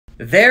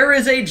There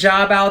is a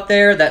job out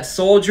there that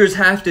soldiers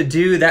have to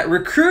do that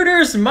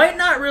recruiters might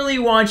not really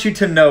want you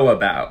to know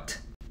about.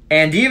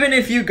 And even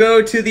if you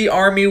go to the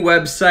Army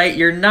website,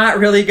 you're not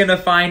really going to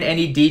find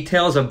any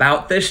details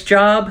about this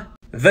job.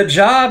 The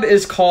job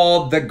is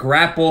called the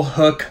Grapple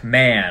Hook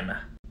Man.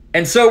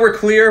 And so we're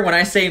clear, when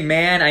I say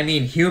man, I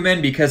mean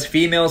human, because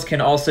females can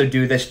also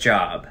do this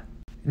job.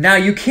 Now,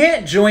 you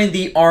can't join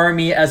the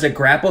Army as a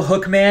grapple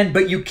hook man,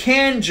 but you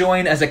can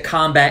join as a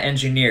combat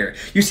engineer.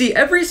 You see,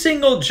 every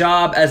single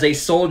job as a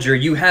soldier,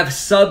 you have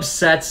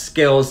subset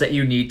skills that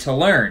you need to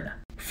learn.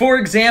 For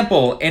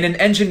example, in an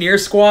engineer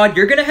squad,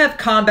 you're going to have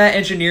combat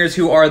engineers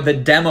who are the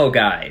demo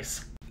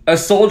guys. A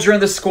soldier in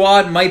the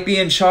squad might be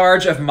in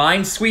charge of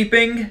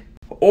minesweeping,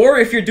 or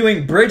if you're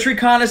doing bridge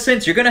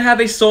reconnaissance, you're going to have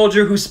a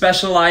soldier who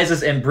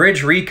specializes in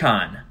bridge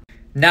recon.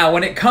 Now,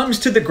 when it comes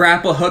to the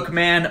grapple hook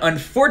man,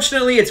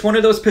 unfortunately, it's one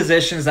of those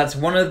positions that's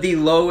one of the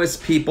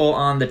lowest people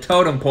on the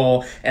totem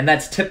pole, and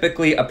that's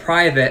typically a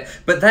private,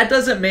 but that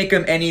doesn't make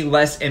him any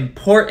less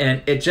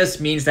important. It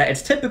just means that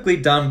it's typically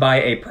done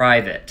by a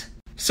private.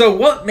 So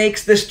what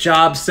makes this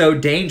job so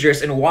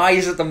dangerous, and why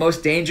is it the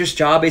most dangerous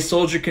job a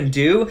soldier can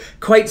do?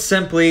 Quite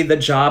simply, the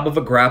job of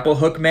a grapple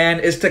hook man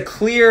is to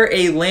clear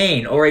a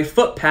lane or a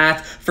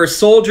footpath for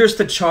soldiers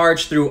to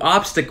charge through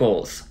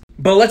obstacles.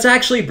 But let's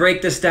actually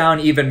break this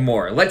down even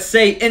more. Let's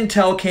say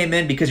intel came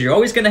in, because you're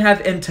always going to have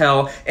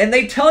intel, and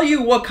they tell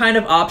you what kind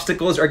of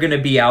obstacles are going to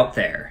be out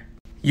there.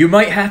 You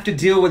might have to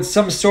deal with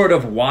some sort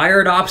of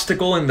wired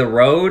obstacle in the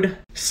road.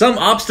 Some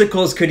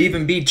obstacles could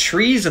even be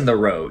trees in the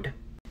road.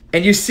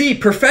 And you see,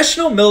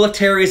 professional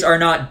militaries are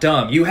not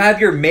dumb. You have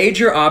your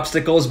major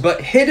obstacles, but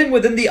hidden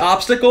within the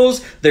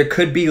obstacles, there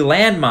could be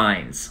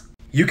landmines.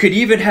 You could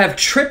even have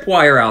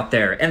tripwire out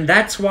there, and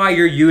that's why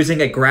you're using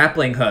a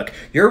grappling hook.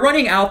 You're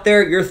running out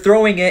there, you're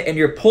throwing it, and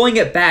you're pulling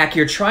it back.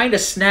 You're trying to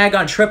snag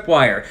on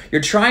tripwire.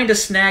 You're trying to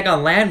snag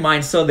on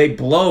landmines so they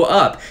blow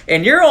up.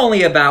 And you're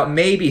only about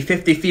maybe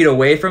 50 feet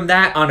away from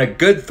that on a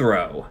good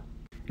throw.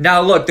 Now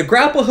look, the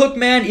grapple hook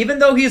man, even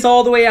though he's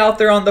all the way out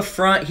there on the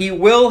front, he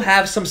will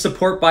have some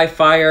support by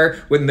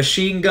fire with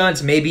machine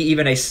guns, maybe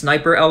even a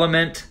sniper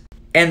element.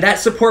 And that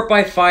support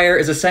by fire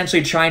is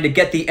essentially trying to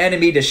get the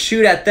enemy to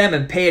shoot at them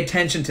and pay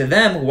attention to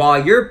them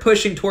while you're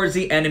pushing towards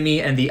the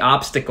enemy and the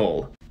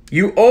obstacle.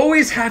 You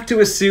always have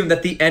to assume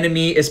that the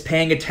enemy is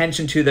paying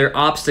attention to their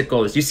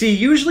obstacles. You see,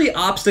 usually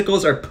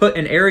obstacles are put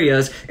in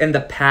areas in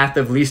the path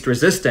of least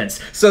resistance.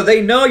 So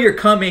they know you're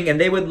coming,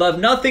 and they would love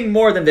nothing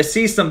more than to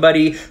see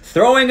somebody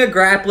throwing a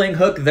grappling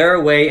hook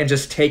their way and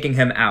just taking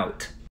him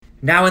out.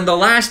 Now, in the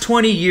last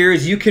 20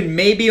 years, you can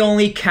maybe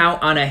only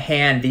count on a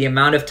hand the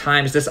amount of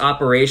times this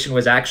operation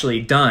was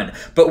actually done.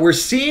 But we're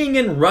seeing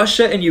in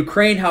Russia and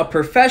Ukraine how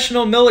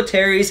professional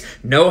militaries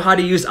know how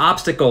to use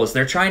obstacles.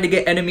 They're trying to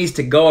get enemies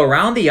to go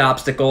around the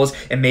obstacles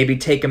and maybe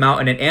take them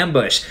out in an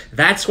ambush.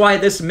 That's why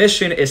this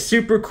mission is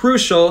super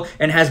crucial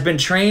and has been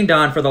trained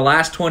on for the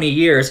last 20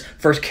 years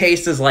for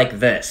cases like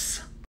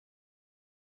this.